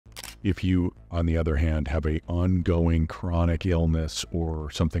If you, on the other hand, have a ongoing chronic illness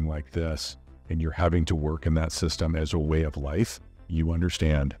or something like this, and you're having to work in that system as a way of life, you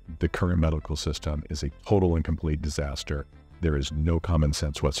understand the current medical system is a total and complete disaster. There is no common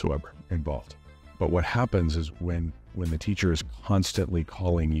sense whatsoever involved. But what happens is when the teacher is constantly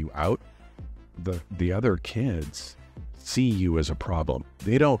calling you out, the other kids see you as a problem.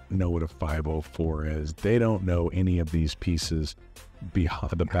 They don't know what a 504 is. They don't know any of these pieces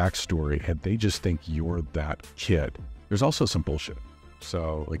behind the backstory, and they just think you're that kid. There's also some bullshit.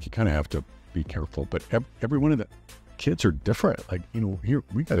 So like you kind of have to be careful, but every one of the kids are different. Like, you know, here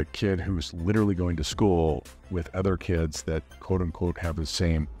we got a kid who's literally going to school with other kids that quote unquote have the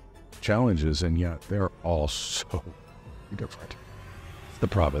same challenges, and yet they're all so different. It's the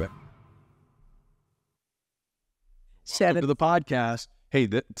problem. Welcome to the podcast. Hey,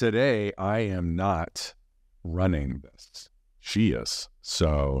 today I am not running this. She is.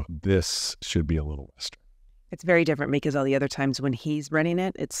 So this should be a little Western. It's very different because all the other times when he's running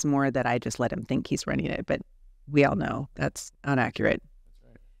it, it's more that I just let him think he's running it. But we all know that's inaccurate.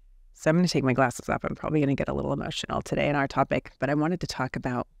 That's right. So I'm going to take my glasses off. I'm probably going to get a little emotional today in our topic, but I wanted to talk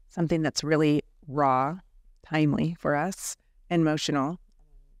about something that's really raw, timely for us, emotional.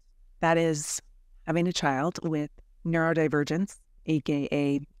 That is having a child with neurodivergence,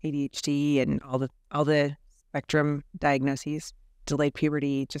 aka ADHD, and all the spectrum diagnoses, delayed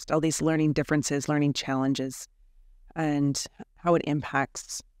puberty, just all these learning differences, learning challenges, and how it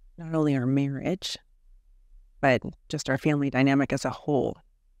impacts not only our marriage, but just our family dynamic as a whole.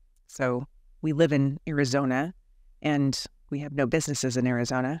 So we live in Arizona, and we have no businesses in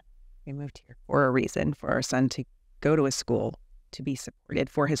Arizona. We moved here for a reason, for our son to go to a school, to be supported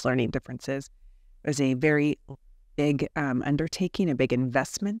for his learning differences. It was a very big undertaking, a big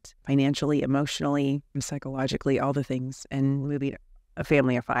investment, financially, emotionally, and psychologically, all the things, and moving a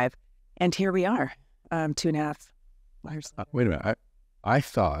family of 5. And here we are, 2.5 years. Wait a minute. I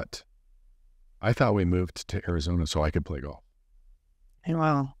thought we moved to Arizona so I could play golf. And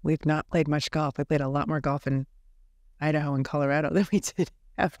well, we've not played much golf. I played a lot more golf in Idaho and Colorado than we did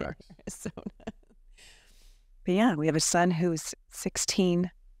after Arizona. But yeah, we have a son who's 16,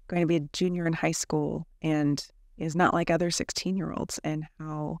 going to be a junior in high school, and is not like other 16-year-olds, and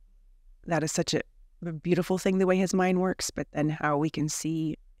how that is such a beautiful thing, the way his mind works, but then how we can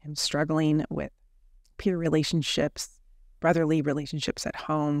see him struggling with peer relationships, brotherly relationships at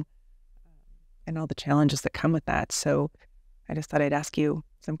home, and all the challenges that come with that. So I just thought I'd ask you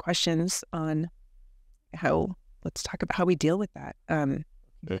some questions on let's talk about how we deal with that.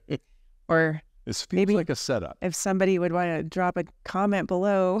 Or this feels maybe like a setup. If somebody would want to drop a comment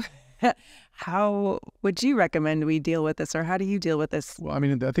below, how would you recommend we deal with this, or how do you deal with this? Well, I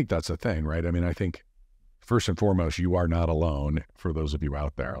mean, I think that's the thing, right? I mean, I think first and foremost, you are not alone. For those of you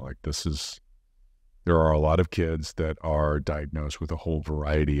out there, like there are a lot of kids that are diagnosed with a whole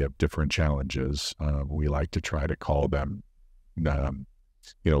variety of different challenges. We like to try to call them,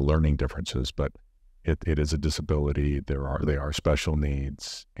 learning differences, but it is a disability. They are special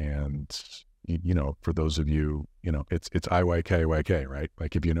needs, and for those of you, it's IYK, right?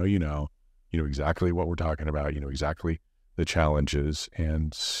 Like if you know exactly what we're talking about, exactly the challenges,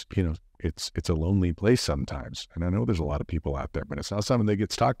 and it's a lonely place sometimes. And I know there's a lot of people out there, but it's not something that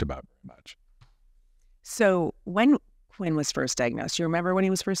gets talked about very much. So when Quinn was first diagnosed, you remember when he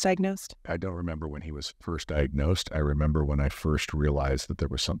was first diagnosed? I don't remember when he was first diagnosed. I remember when I first realized that there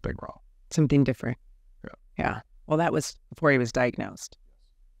was something wrong. Something different. Yeah. Well, that was before he was diagnosed.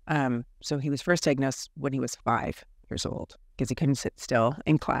 So he was first diagnosed when he was 5 years old because he couldn't sit still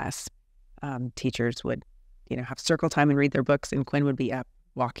in class. Teachers would, have circle time and read their books, and Quinn would be up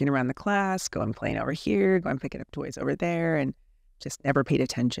walking around the class, going playing over here, going picking up toys over there, and just never paid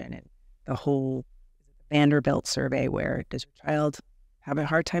attention. And the whole Vanderbilt survey, where does your child have a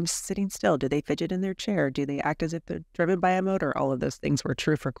hard time sitting still? Do they fidget in their chair? Do they act as if they're driven by a motor? All of those things were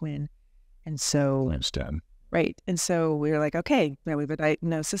true for Quinn. And so, Times 10. Right. And so we were like, okay, now we have a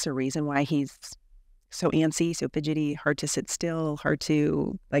diagnosis, a reason why he's so antsy, so fidgety, hard to sit still, hard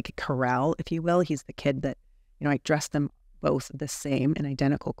to corral, if you will. He's the kid that, I dressed them both the same in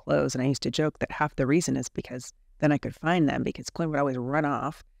identical clothes. And I used to joke that half the reason is because then I could find them, because Quinn would always run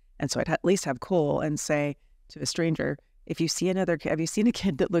off. And so I'd at least have cool and say to a stranger, if you see another kid, have you seen a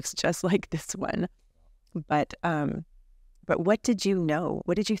kid that looks just like this one? But what did you know?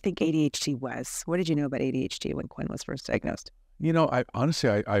 What did you think ADHD was? What did you know about ADHD when Quinn was first diagnosed? I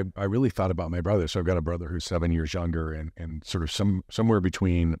honestly really thought about my brother. So I've got a brother who's 7 years younger, and sort of somewhere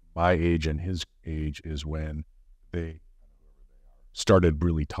between my age and his age is when they started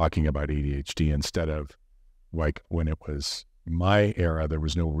really talking about ADHD, instead of like when it was my era, there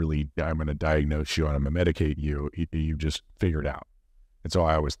was no really, I'm going to diagnose you and I'm going to medicate you. You just figured out. And so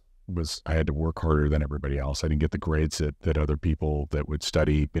I had to work harder than everybody else. I didn't get the grades that other people that would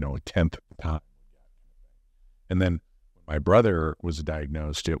study, a 10th of the time. And then when my brother was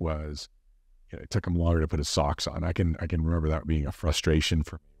diagnosed, it took him longer to put his socks on. I can remember that being a frustration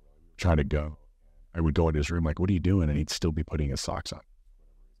for me trying to go. I would go into his room like, what are you doing? And he'd still be putting his socks on.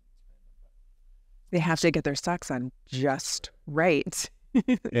 They have to get their socks on just right.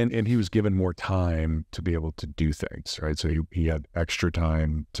 and he was given more time to be able to do things, right? So he had extra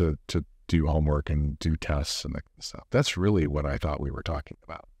time to do homework and do tests and that kind of stuff. That's really what I thought we were talking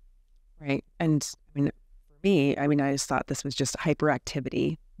about. Right. And for me, I just thought this was just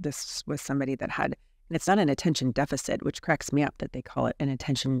hyperactivity. This was somebody that had, and it's not an attention deficit, which cracks me up that they call it an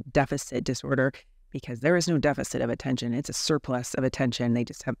attention deficit disorder, because there is no deficit of attention. It's a surplus of attention. They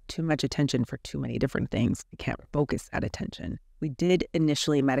just have too much attention for too many different things. They can't focus that attention. We did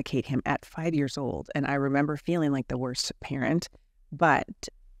initially medicate him at 5 years old, and I remember feeling like the worst parent, but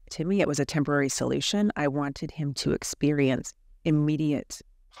to me, it was a temporary solution. I wanted him to experience immediate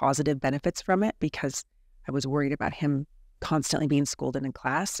positive benefits from it because I was worried about him constantly being scolded in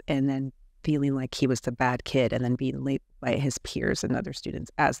class and then feeling like he was the bad kid and then being labeled by his peers and other students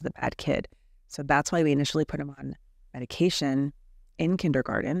as the bad kid. So that's why we initially put him on medication in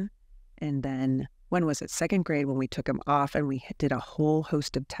kindergarten. And then when was it? 2nd grade when we took him off and we did a whole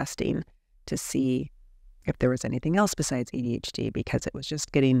host of testing to see if there was anything else besides ADHD, because it was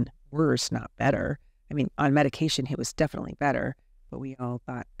just getting worse, not better. On medication, he was definitely better, but we all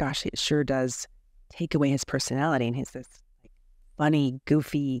thought, gosh, it sure does take away his personality. And he's this funny,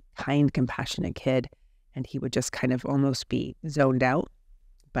 goofy, kind, compassionate kid. And he would just kind of almost be zoned out,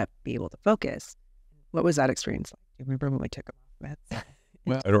 but be able to focus. What was that experience like? Do you remember when we took him off meds?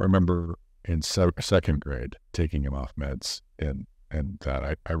 Well, I don't remember in 2nd grade taking him off meds, and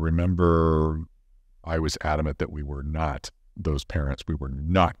that I remember I was adamant that we were not, those parents, we were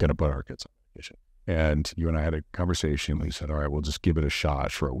not going to put our kids on medication. And you and I had a conversation. We said, all right, we'll just give it a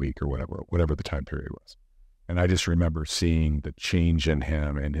shot for a week or whatever the time period was. And I just remember seeing the change in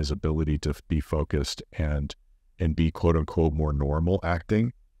him and his ability to be focused and be quote unquote more normal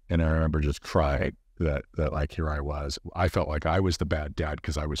acting. And I remember just crying that like, here I was. I felt like I was the bad dad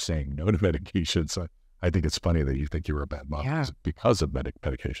because I was saying no to medication. So I think it's funny that you think you were a bad mom because of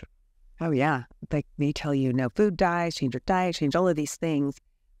medication. Oh yeah. Like they tell you no food dyes, change your diet, change all of these things.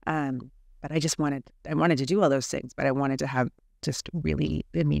 But I wanted to do all those things, but I wanted to have just really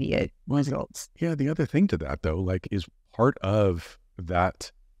immediate results. Yeah. The other thing to that though, like, is part of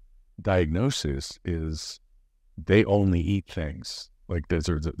that diagnosis is they only eat things. Like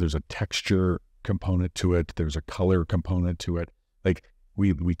there's a texture component to it. There's a color component to it. Like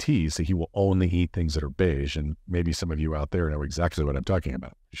we tease that he will only eat things that are beige, and maybe some of you out there know exactly what I'm talking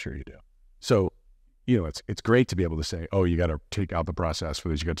about. I'm sure you do. So, it's great to be able to say, oh, you got to take out the processed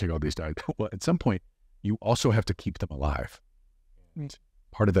foods. You got to take all these diets. Well, at some point, you also have to keep them alive. Right.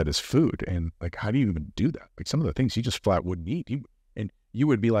 Part of that is food. And like, how do you even do that? Like some of the things he just flat wouldn't eat. You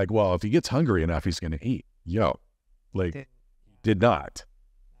would be like, well, if he gets hungry enough, he's going to eat. Did not.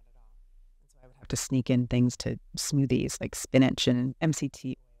 I would have to sneak in things to smoothies like spinach and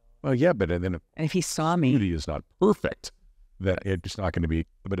MCT. Well, yeah, but then and if he saw me, smoothie is not perfect. That it's not going to be.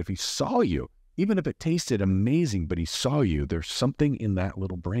 But if he saw you, even if it tasted amazing, but he saw you, there's something in that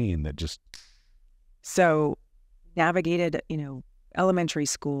little brain that just. So, navigated. Elementary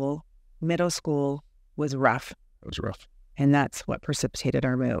school, middle school was rough. It was rough, and that's what precipitated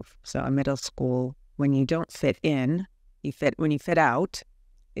our move. So, in middle school, when you don't fit in, you fit. When you fit out,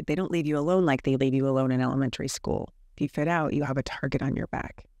 they don't leave you alone like they leave you alone in elementary school. If you fit out, you have a target on your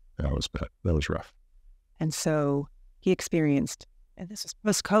back. That was bad. That was rough. And so he experienced, and this was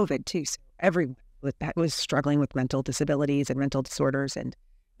post-COVID too, so everyone that was struggling with mental disabilities and mental disorders and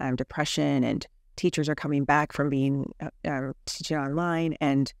depression, and teachers are coming back from being teaching online,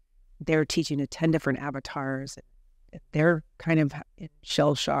 and they're teaching to 10 different avatars. They're kind of in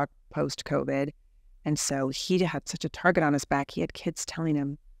shell shock post-COVID. And so he had such a target on his back. He had kids telling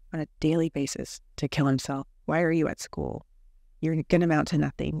him on a daily basis to kill himself. Why are you at school? You're going to amount to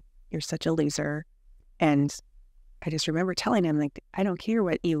nothing. You're such a loser. And I just remember telling him, like, I don't care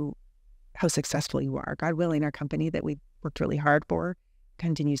how successful you are. God willing, our company that we worked really hard for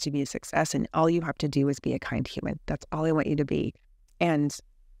continues to be a success. And all you have to do is be a kind human. That's all I want you to be. And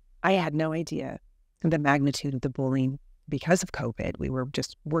I had no idea the magnitude of the bullying because of COVID. We were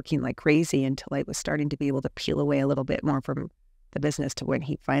just working like crazy until I was starting to be able to peel away a little bit more from the business to when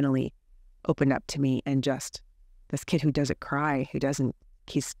he finally opened up to me, and just this kid who doesn't cry, who doesn't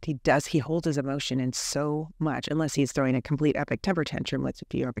he holds his emotion in so much, unless he's throwing a complete epic temper tantrum. If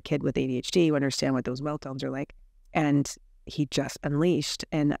you have a kid with ADHD, you understand what those meltdowns are like. And he just unleashed.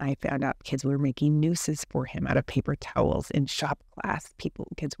 And I found out kids were making nooses for him out of paper towels in shop class.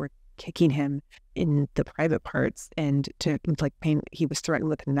 Kids were kicking him in the private parts and to inflict pain. He was threatened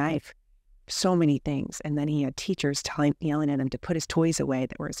with a knife. So many things. And then he had teachers yelling at him to put his toys away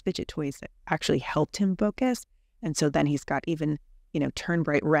that were his fidget toys that actually helped him focus. And so then he's got even, turned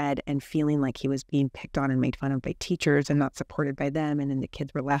bright red and feeling like he was being picked on and made fun of by teachers and not supported by them. And then the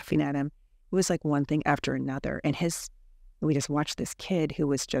kids were laughing at him. It was like one thing after another. And we just watched this kid who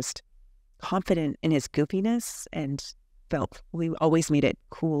was just confident in his goofiness and we always made it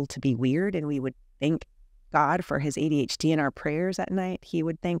cool to be weird. And we would thank God for his ADHD in our prayers at night. He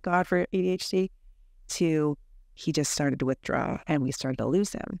would thank God for ADHD. He just started to withdraw and we started to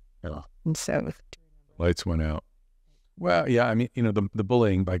lose him. Yeah. And so lights went out. Well, yeah, I mean, the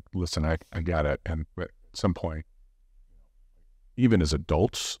bullying, like, listen, I got it. And at some point, even as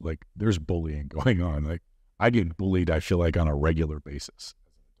adults, like, there's bullying going on. Like, I get bullied, I feel like, on a regular basis as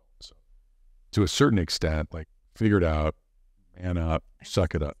an adult. So to a certain extent, like, figure it out, man up,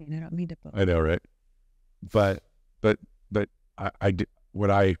 suck it up. I don't mean to bully. I know, right? But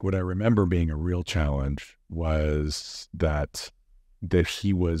what I remember being a real challenge was that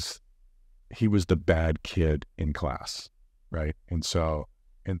he was the bad kid in class, right? And so,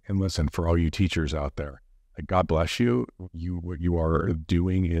 and listen, for all you teachers out there, like, God bless you. What you are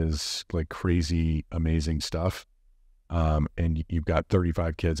doing is like crazy, amazing stuff. And you've got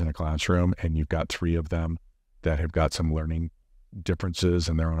 35 kids in a classroom, and you've got 3 of them that have got some learning differences,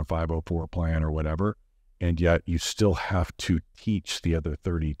 and they're on a 504 plan or whatever. And yet you still have to teach the other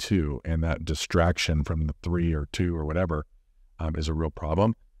 32, and that distraction from the 3 or 2 or whatever is a real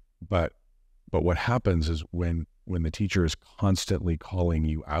problem. But what happens is when the teacher is constantly calling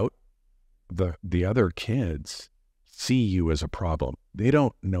you out, the other kids see you as a problem. They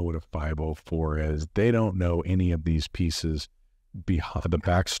don't know what a 504 is. They don't know any of these pieces behind the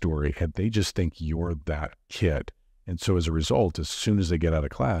backstory, and they just think you're that kid. And so as a result, as soon as they get out of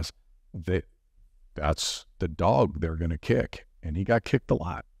class, that's the dog they're going to kick. And he got kicked a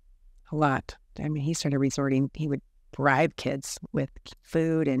lot. A lot. I mean, he would bribe kids with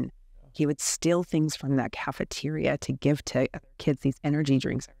food, and he would steal things from that cafeteria to give to other kids, these energy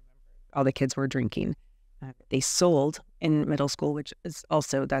drinks. I remember all the kids were drinking. They sold in middle school, which is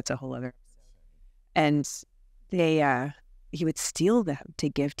also, that's a whole other episode. And he would steal them to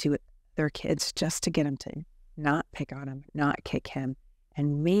give to their kids just to get them to not pick on him, not kick him,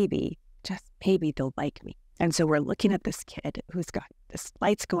 and maybe, just maybe, they'll like me. And so we're looking at this kid who's got this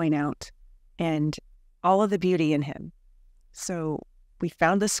lights going out and all of the beauty in him. So we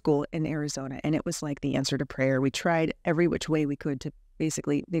found this school in Arizona, and it was like the answer to prayer. We tried every which way we could to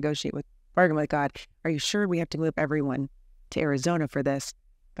basically bargain with God. Are you sure we have to move everyone to Arizona for this?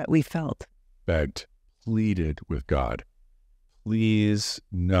 But we begged, pleaded with God. Please,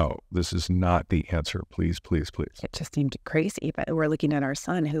 no, this is not the answer. Please, please, please. It just seemed crazy. But we're looking at our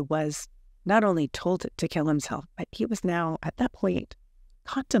son, who was not only told to kill himself, but he was now at that point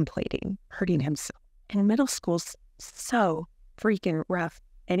contemplating hurting himself. And middle school's so freaking rough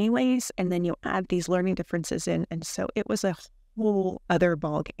anyways. And then you add these learning differences in. And so it was a whole other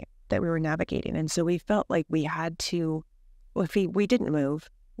ballgame that we were navigating. And so we felt like we had to, if we didn't move,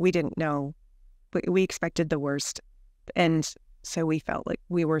 we didn't know, we expected the worst. And so we felt like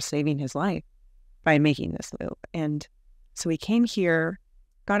we were saving his life by making this move. And so we came here,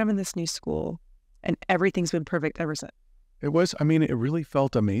 got him in this new school, and everything's been perfect ever since. It really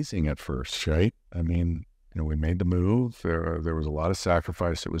felt amazing at first, right? I mean, we made the move. There was a lot of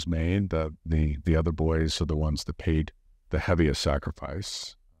sacrifice that was made. The other boys are the ones that paid the heaviest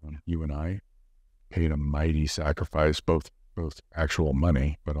sacrifice. You and I paid a mighty sacrifice, both actual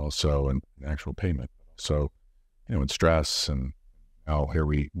money, but also an actual payment. So, in stress, and now here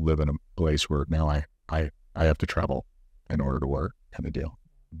we live in a place where now I have to travel in order to work, kind of deal.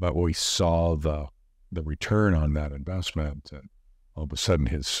 But we saw the return on that investment, and all of a sudden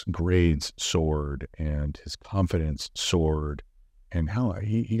his grades soared and his confidence soared, and how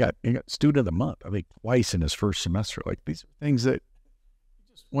he got student of the month, I think, twice in his first semester. Like, these are things that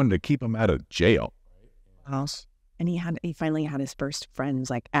just wanted to keep him out of jail. House. And he finally had his first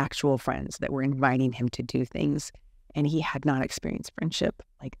friends, like actual friends that were inviting him to do things. And he had not experienced friendship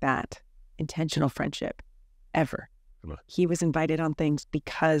like that, intentional friendship, ever. He was invited on things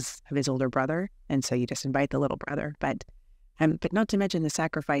because of his older brother. And so you just invite the little brother. But not to mention the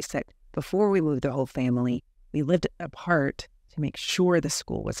sacrifice that before we moved the whole family, we lived apart to make sure the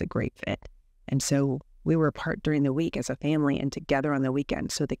school was a great fit. And so we were apart during the week as a family and together on the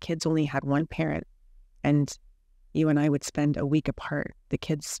weekend. So the kids only had one parent, and you and I would spend a week apart. The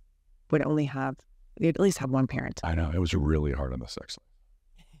kids would only have, they'd at least have one parent. I know. It was really hard on the sex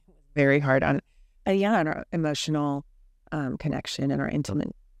life. Very hard on, on our emotional connection and our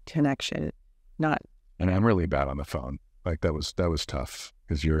intimate connection. And I'm really bad on the phone. Like that was tough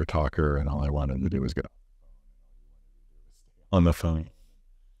because you're a talker and all I wanted to do was get on the phone.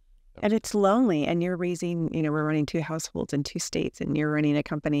 And it's lonely, and you're raising, we're running 2 households in 2 states, and you're running a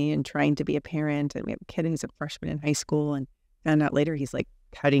company and trying to be a parent. And we have a kid who's a freshman in high school, and found out later he's like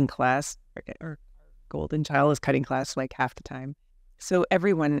cutting class, or golden child is cutting class like half the time. So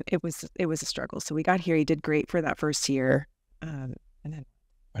everyone, it was a struggle. So we got here. He did great for that first year. And then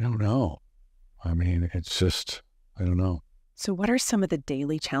I don't know. I mean, it's just, I don't know. So what are some of the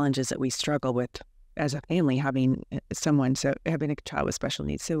daily challenges that we struggle with as a family, having a child with special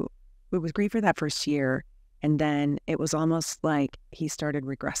needs? So it was great for that first year. And then it was almost like he started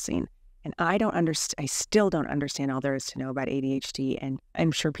regressing. And I still don't understand all there is to know about ADHD. And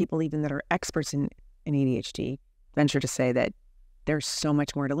I'm sure people even that are experts in ADHD venture to say that there's so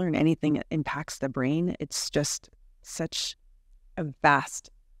much more to learn. Anything that impacts the brain, it's just such a vast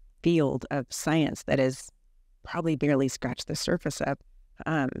field of science that is probably barely scratched the surface of.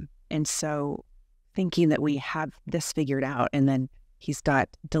 And so thinking that we have this figured out, and then he's got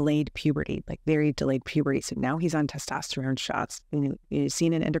delayed puberty, like very delayed puberty. So now he's on testosterone shots. He's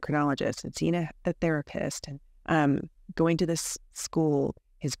seen an endocrinologist and seen a therapist, and going to this school,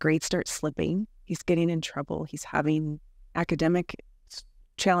 his grades start slipping. He's getting in trouble. He's having academic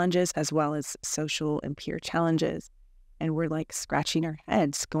challenges as well as social and peer challenges. And we're like scratching our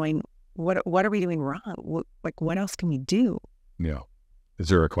heads going, what are we doing wrong? What else can we do? Yeah. Is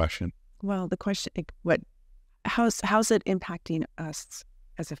there a question? Well, the question, how's it impacting us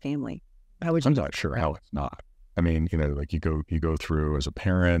as a family? I'm not sure how it's not. I mean, like you go through as a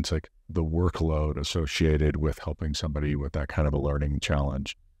parent, like the workload associated with helping somebody with that kind of a learning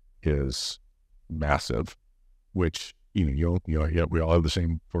challenge is massive, which, we all have the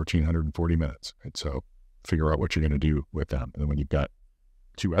same 1,440 minutes. Right? So figure out what you're going to do with them. And then when you've got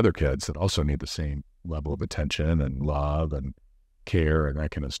 2 other kids that also need the same level of attention and love and care and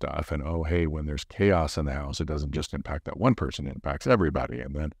that kind of stuff. And, oh, hey, when there's chaos in the house, it doesn't just impact that one person, it impacts everybody.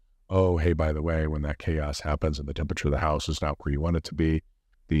 And then, oh, hey, by the way, when that chaos happens and the temperature of the house is not where you want it to be,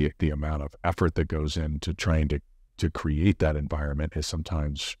 the amount of effort that goes into trying to create that environment is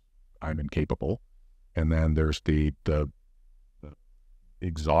sometimes I'm incapable. And then there's the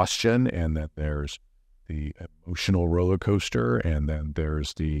exhaustion, and then there's the emotional roller coaster, and then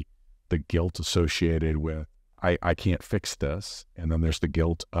there's the guilt associated with I can't fix this. And then there's the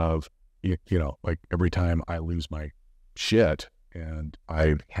guilt of, like every time I lose my shit and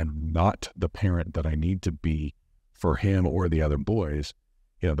I am not the parent that I need to be for him or the other boys,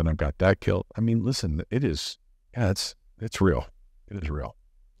 then I've got that guilt. I mean, listen, it's real. It is real.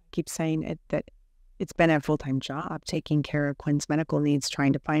 I keep saying it, that it's been a full-time job taking care of Quinn's medical needs,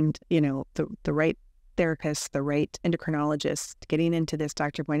 trying to find, the right therapist, the right endocrinologist, getting into this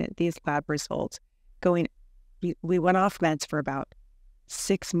doctor appointment, these lab results, we went off meds for about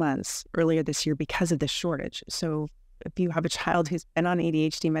 6 months earlier this year because of the shortage. So if you have a child who's been on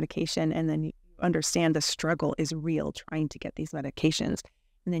ADHD medication, and then you understand the struggle is real trying to get these medications,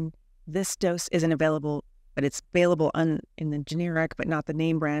 and then this dose isn't available, but it's available in the generic, but not the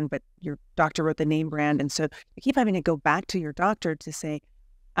name brand, but your doctor wrote the name brand. And so you keep having to go back to your doctor to say,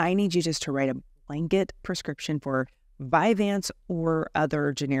 I need you just to write a blanket prescription for Vyvanse or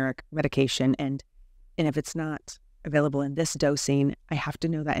other generic medication. And if it's not available in this dosing, I have to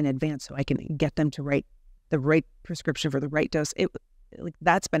know that in advance so I can get them to write the right prescription for the right dose.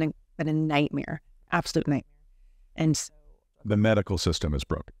 That's been a nightmare, absolute nightmare. And so, the medical system is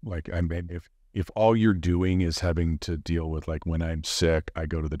broken. Like, I mean, if all you're doing is having to deal with, like, when I'm sick, I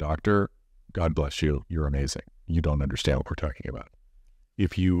go to the doctor, God bless you, you're amazing. You don't understand what we're talking about.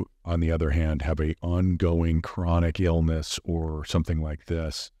 If you, on the other hand, have a ongoing chronic illness or something like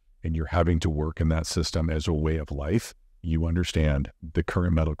this, and you're having to work in that system as a way of life, you understand the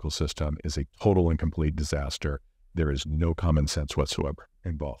current medical system is a total and complete disaster. There is no common sense whatsoever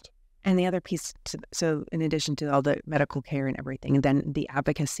involved. And the other piece, so in addition to all the medical care and everything, then the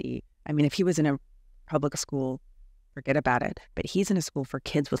advocacy. I mean, if he was in a public school, forget about it. But he's in a school for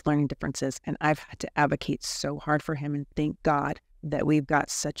kids with learning differences, and I've had to advocate so hard for him. And thank God that we've got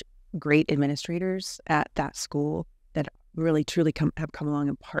such great administrators at that school that really truly have come along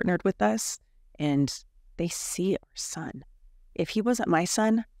and partnered with us, and they see our son. If he wasn't my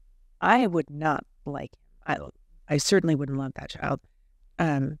son, I would not like him. I certainly wouldn't love that child.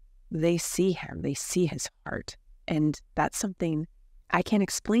 they see him, they see his heart. And that's something I can't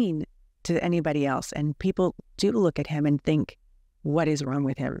explain to anybody else. And people do look at him and think, what is wrong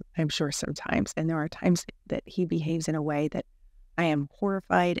with him? I'm sure sometimes. And there are times that he behaves in a way that I am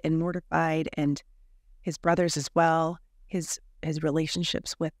horrified and mortified, and his brothers as well. His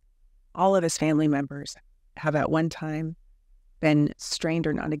relationships with all of his family members have at one time been strained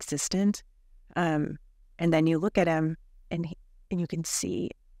or non-existent. And then you look at him and you can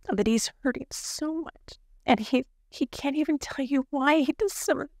see that he's hurting so much. And he can't even tell you why he does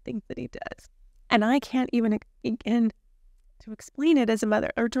some of the things that he does. And I can't even begin to explain it as a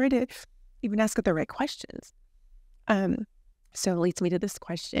mother or try to even ask it the right questions. So it leads me to this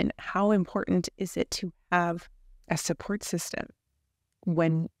question: how important is it to have a support system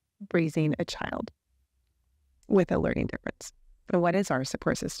when raising a child with a learning difference? And what is our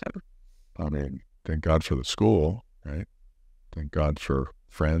support system? I mean, thank God for the school, right? Thank God for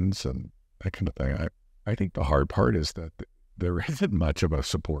friends and that kind of thing. I think the hard part is that there isn't much of a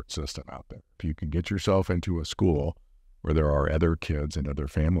support system out there. If you can get yourself into a school where there are other kids and other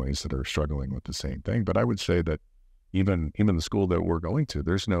families that are struggling with the same thing. But I would say that even the school that we're going to,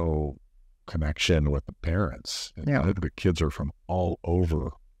 there's no connection with the parents. Yeah. The kids are from all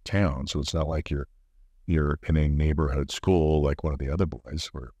over town. So it's not like you're in a neighborhood school like one of the other boys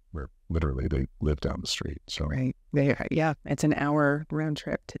where literally they live down the street. So Right. Yeah. It's an hour round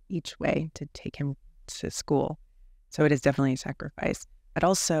trip to each way to take him to school. So it is definitely a sacrifice. But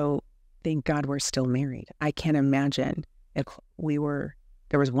also, thank God we're still married. I can't imagine if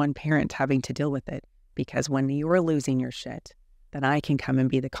there was one parent having to deal with it, because when you are losing your shit, then I can come and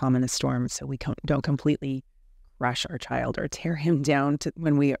be the calm in the storm, so we don't completely crush our child or tear him down to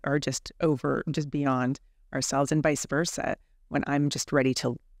when we are just beyond ourselves, and vice versa. When I'm just ready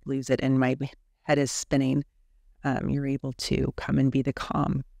to lose it and my head is spinning, you're able to come and be the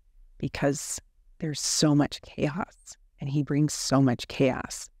calm, because there's so much chaos and he brings so much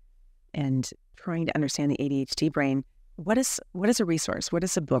chaos. And trying to understand the ADHD brain, what is a resource? What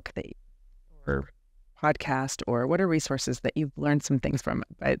is a book or podcast, or what are resources that you've learned some things from?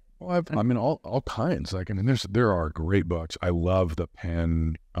 All kinds. There are great books. I love the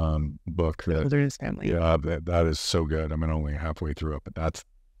Penn book. The Wilderness Family. Yeah, that is so good. I'm only halfway through it, but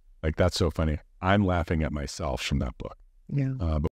that's so funny. I'm laughing at myself from that book. Yeah. But